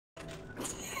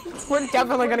We're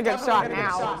definitely gonna get shot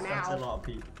now. That's a lot of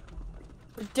people.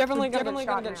 We're definitely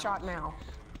gonna get shot now.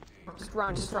 Just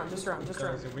run.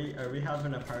 Guys, are we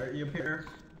having a party up here?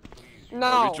 No.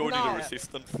 Are we joining the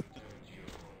resistance?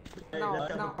 Hey,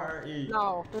 let's have a party.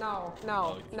 No.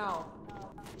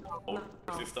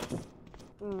 Resistance.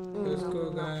 Let's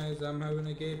go, guys. I'm having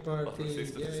a gay party.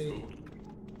 Resistance is Yay. cool.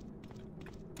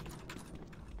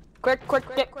 Quick,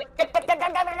 get.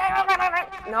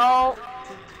 No.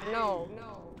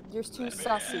 You're too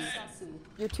sussy.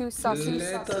 You're too sussy.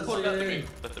 Let us in.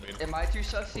 Let them in. Am I too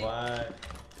sussy? Why?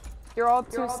 You're all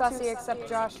too sussy except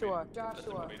Joshua. Let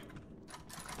them in.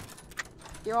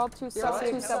 You're all too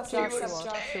sussy except Joshua.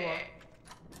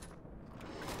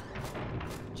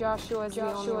 Joshua's the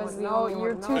only one. No,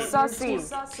 you're too sussy.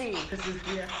 This is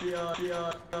the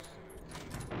FBI.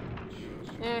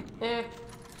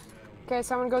 Okay,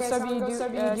 someone go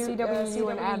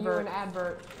CWU an advert.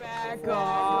 Back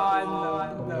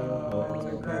on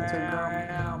the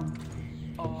pentagram.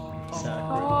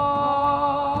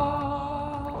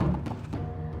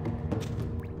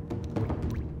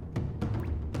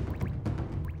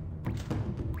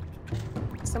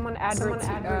 Someone advert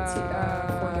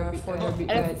for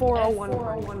at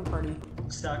 401 party.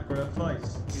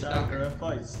 Sacrifice.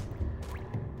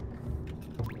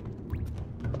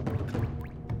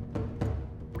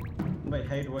 Wait,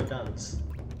 how do I dance?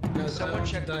 No, Someone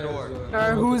check the door.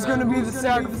 Who's gonna be the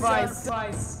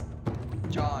sacrifice?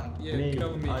 John. Yeah, Me.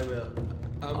 kill me. I will.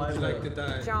 I would like to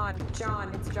die. John, it's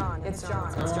John. I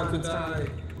want to die.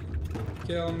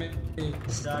 Kill me.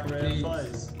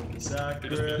 Sacrifice.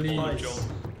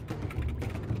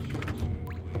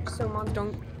 So moms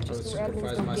don't just do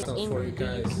sacrifice admins don't get myself for angry. you Do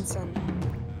guys. you consent?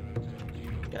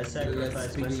 I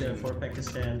sacrifice myself for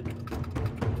Pakistan.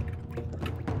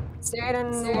 Say I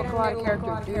didn't look like a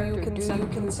character. Do you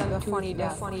consent to the funny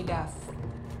death?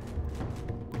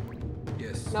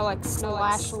 Yes. No, like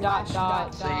slash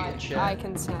dot. Say it in chat. I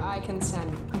consent.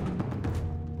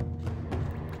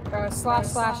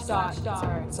 Slash dot.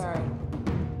 Sorry.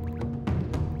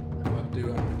 What do I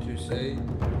want to say?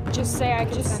 Just say I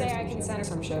consent or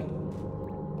some shit.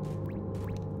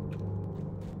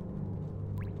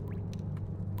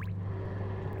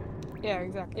 Yeah,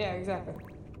 exactly.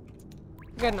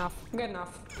 Good enough.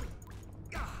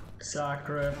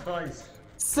 Sacrifice.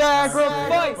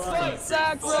 Sacrifice!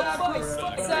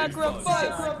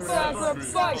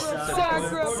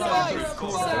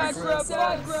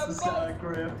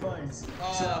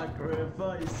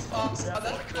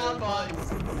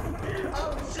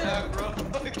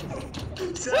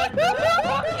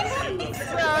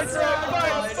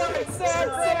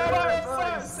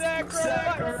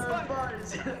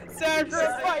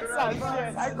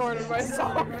 I recorded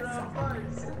myself.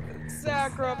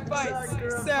 Sacrifice!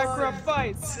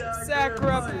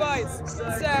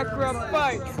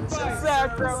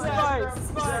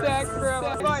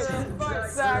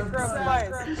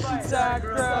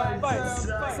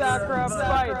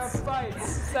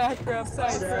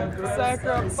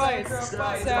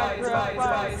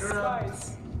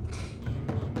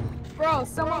 Bro,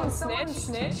 someone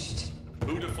snitched.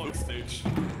 Who the fuck snitched?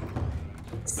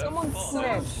 Someone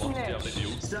snitched.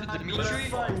 Dimitri?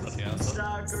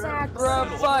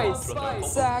 Sacrifice!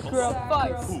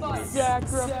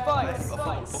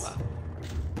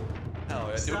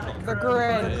 The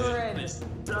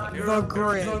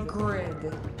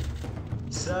grid.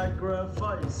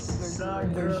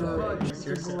 Sacrifice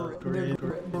yourself, grid.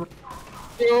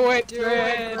 Do it,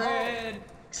 grid.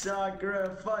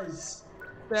 Sacrifice.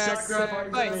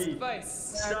 Sacrifice.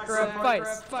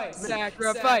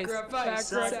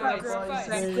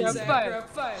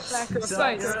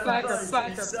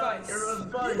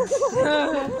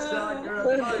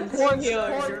 One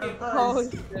healer. Holy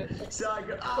shit.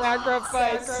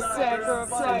 Sacrifice.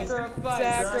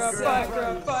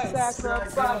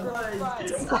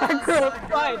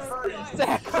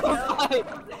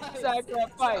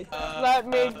 Let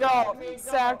me go.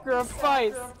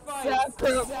 Sacrifice.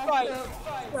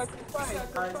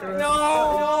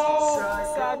 No!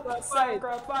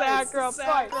 Sacrifice!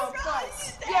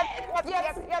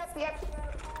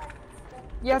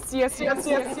 Yes.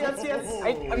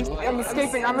 I'm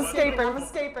escaping.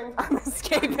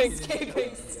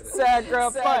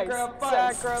 Sacrifice.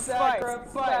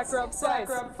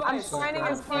 I'm finding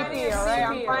a CP,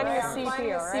 alright?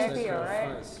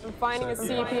 I'm finding a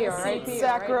CP, alright?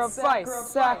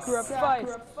 Sacrifice.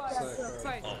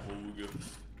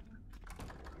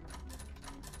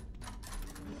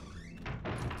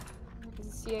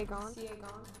 Is CA gone?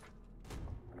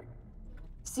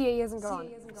 CA isn't gone.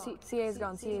 CA is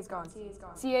gone. CA is gone.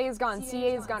 CA is gone.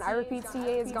 CA is gone. I repeat,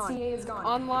 CA is gone.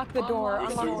 Unlock the door.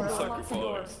 Unlock the door.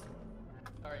 Sacrifice.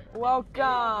 Alright.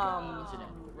 Welcome.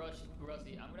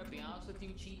 Rusty, I'm gonna be honest with you,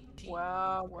 Chief.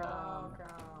 Welcome.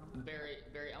 Barry,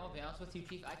 I'm gonna be honest with you,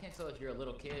 Chief. I can't tell if you're a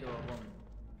little kid or a woman.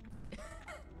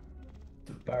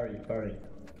 Barry.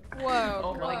 Whoa.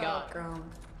 Oh my god.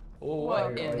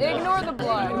 What? in Ignore the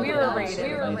blood. We were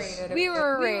raided. We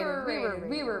were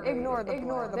raided. Ignore the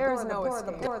blood. There's no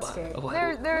escape.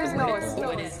 There's no escape.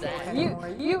 What is that?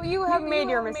 You have made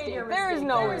your mistake. There is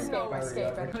no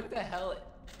escape. What the hell?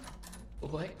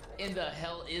 What in the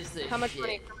hell is this How much shit?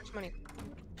 money? How much money?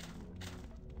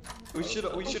 We should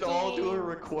all do a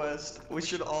request. We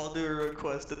should all do a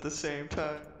request at the same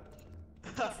time.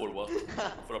 For what?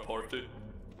 For a party?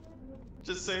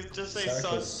 Just say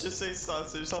Sarkis. just say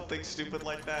sus or something stupid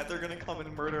like that. They're gonna come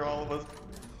and murder all of us.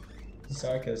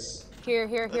 Sarkis. Here.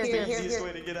 That's the easiest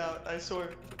way to get out, I swear.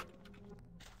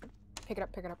 Pick it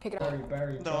up.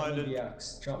 Barry, No, I drop me didn't. the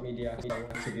axe. Drop me the axe. I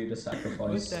want to do the What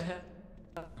sacrifice. the hell?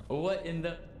 What in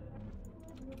the?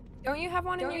 Don't you have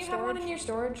one in your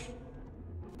storage?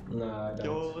 No, I don't.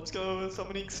 Yo, let's go.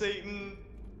 Summoning Satan.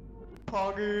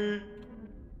 Pogger.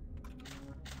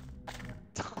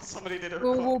 Somebody did a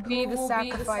Who will request. be the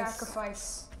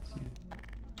sacrifice?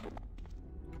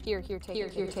 Here, take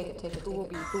it. Who will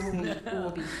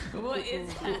be? What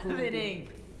is happening?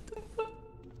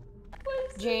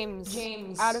 James.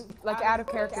 Out of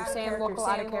character. Say local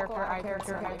out of character.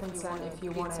 I consent if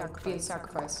you want to be the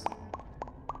sacrifice.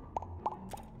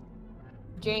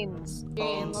 James.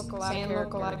 Local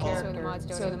out of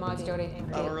character. So the mods donate.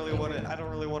 I don't really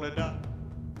want to die.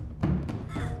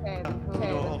 Okay,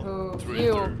 No. who?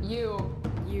 You.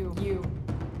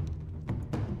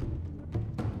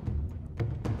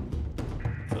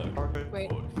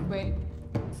 Wait.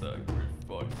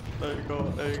 Sacrifice. There you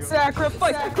go.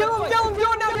 Sacrifice! Kill him! Do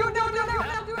it now! Do it now!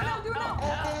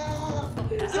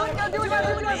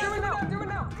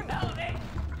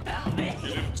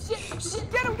 Shit!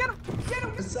 Get him!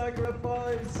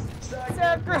 Sacrifice!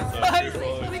 Sacrifice!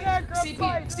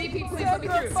 CP, please let me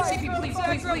through. CP, please. The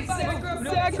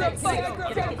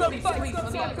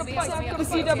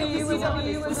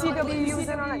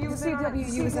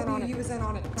CW is in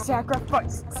on it.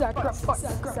 Sacrifice!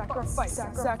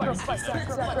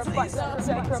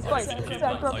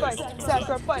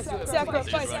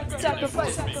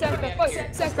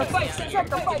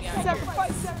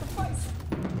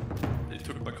 They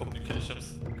took my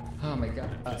communications. Oh my god.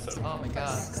 Oh my god.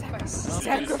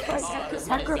 Sacrifice!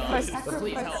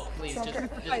 Please help. Please just.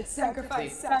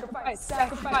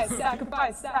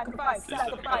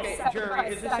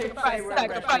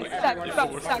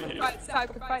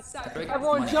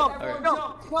 Everyone jump!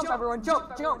 Everyone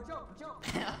jump!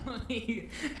 Help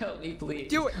me, please.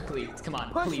 Do it. Please, come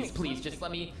on. Push me. Please, just let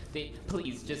me.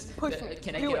 Please, just. Push me.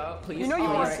 Can I Do get it. out, please? You know you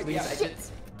please, want to. please, I Shit.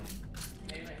 just.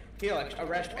 Felix,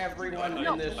 arrest everyone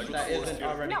in this that isn't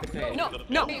already contained.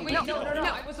 No. You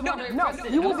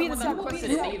will be the sacrifice.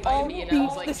 You will all be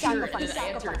the sacrifice.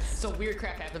 Some weird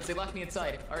crap happens. They locked me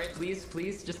inside. All right, please,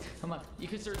 just come on. You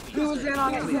can search me. He was in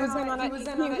on it.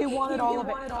 He wanted all of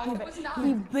it.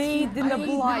 He bathed in the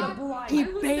blood. He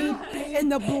bathed in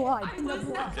the blood. Can I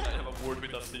have a word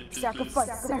with a CP,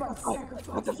 Sacrifice.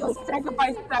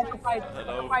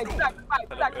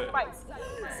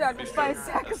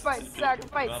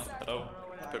 Hello? Hello?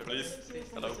 Please?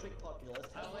 Hello?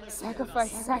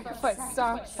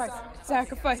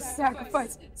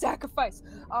 Sacrifice.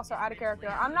 Also, out of character.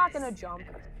 I'm not gonna jump.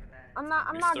 I'm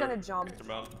not gonna jump.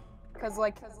 Pentagram. Cause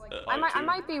like, I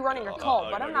might be running a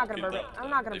cult, but I'm not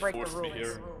gonna break the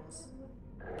rules.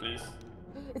 Please.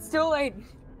 It's too late.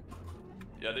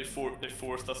 Yeah, they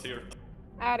forced us here.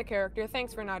 Out of character.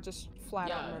 Thanks for not just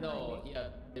flat out Yeah, murdering no, me. yeah.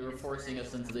 They were forcing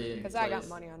us into the. Cause I got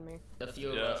money on me. A few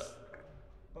of Yeah. us.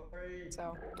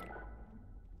 So.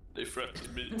 They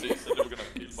threatened me. They said they were gonna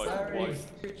kill my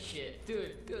wife. Weird shit,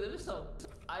 dude. There was some. There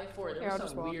I'll was just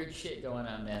some walk. weird shit going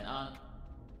on, man.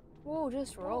 We'll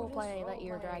just roleplay that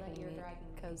you're dragging me,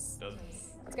 cause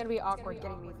it's gonna be awkward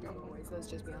getting me through boys. Let's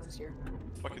just be honest here.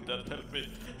 Fucking dad, help me,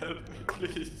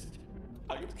 please.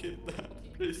 I got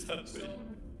kidnapped. Please help me.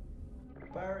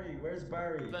 Barry, where's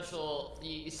Barry? Special.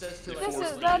 He says to like.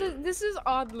 This is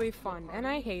oddly fun, and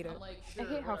I hate it. I'm like, I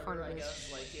hate how fun whatever, it I is.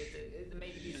 guess, like,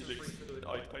 maybe use some free food.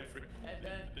 I pay free. And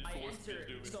then They I forced me enter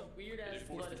to do it. some weird ass They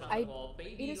forced blood is me. on the wall.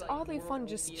 Baby, It is like, oddly fun whirl,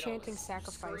 just you know, chanting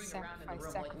sacrifice, scurrying around in the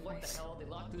room, like, what the hell? They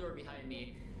locked the door behind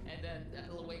me. And then,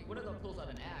 wait, one of them pulls out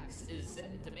an axe,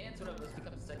 demands one of us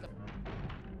become second.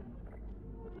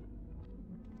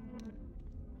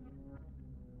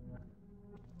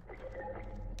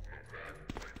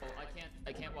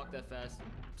 that fast,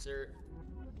 sir.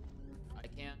 I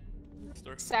can't.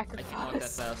 I Sacrifice. can't walk that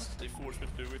fast. They forced me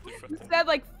to do it. They threatened me. Said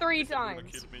like 3 They said they were gonna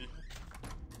times. kill me.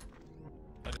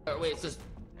 Oh, wait, it's just.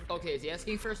 Okay, is he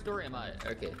asking for a story? Am I?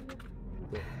 Okay.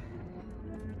 Cool.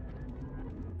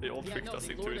 They all Yeah, tricked no, us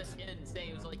they into lured it. us in saying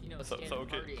it was like, you know, So- scam so,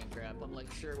 okay. party and crap. I'm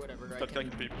like, sure, whatever. But can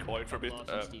be quiet for a bit.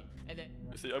 And then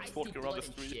You see, I'm just walking around the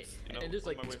streets, you know, and there's on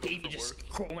like my way this home baby from just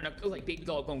work. growing up, like baby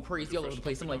doll going crazy all over the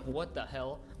place. I'm like, what the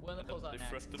hell? One of the pulls out They an axe.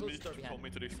 threatened Close me, story told behind. me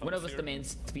to do One of us something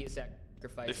demands to be a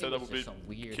sacrifice. They said it I was would be just some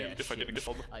weird killed ass if I didn't shit.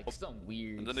 get on. Like some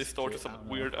weird. And then they started shit, I some don't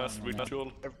know, weird I ass don't know, man.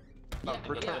 ritual. Yeah,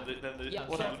 pretend. Then they yeah,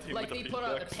 killed so, him like with they a put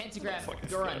out a pickaxe. pentagram. Fucking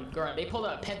Goran, they pulled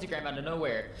out a pentagram out of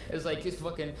nowhere. It was like this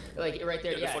fucking, like right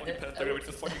there. Yeah, Yeah, the fucking pentagram, which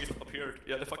just fucking appeared.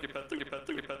 Yeah, the fucking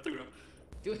pentagram.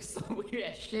 doing some weird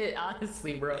ass shit.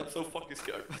 Honestly, bro. I'm so fucking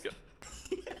scared.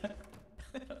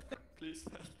 Please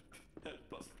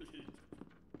help us, please.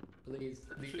 Please,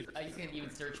 you can even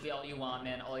search me all you want,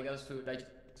 man. All I got is food. I just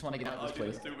want to get out of I this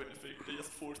place. didn't do anything. They just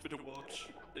forced me to watch.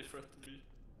 They threatened me.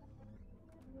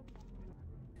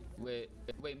 Wait,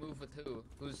 move with who?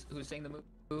 Who's saying the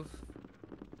move?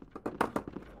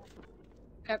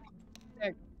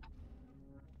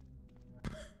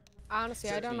 Honestly,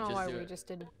 I Search don't me, know just why do we it. just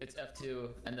did. It's F2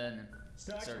 and then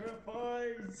search.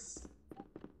 Sacrifice!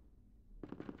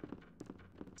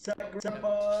 Jeez,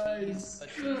 Sacrifice! a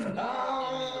cheese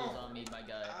on me, my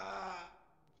guy.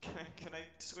 Can I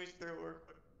squeeze through real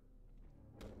quick?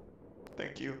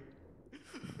 Thank you.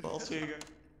 I'll see you again.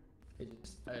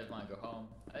 I just want to go home.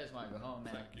 I just want to go home,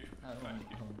 man. Thank you. I don't want to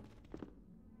go home.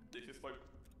 This is my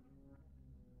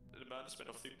the management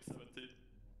of City 17.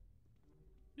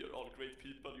 You're all great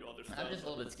people, you understand. I'm just a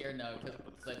little bit scared now because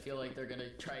I feel like they're gonna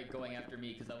try going after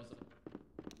me because I was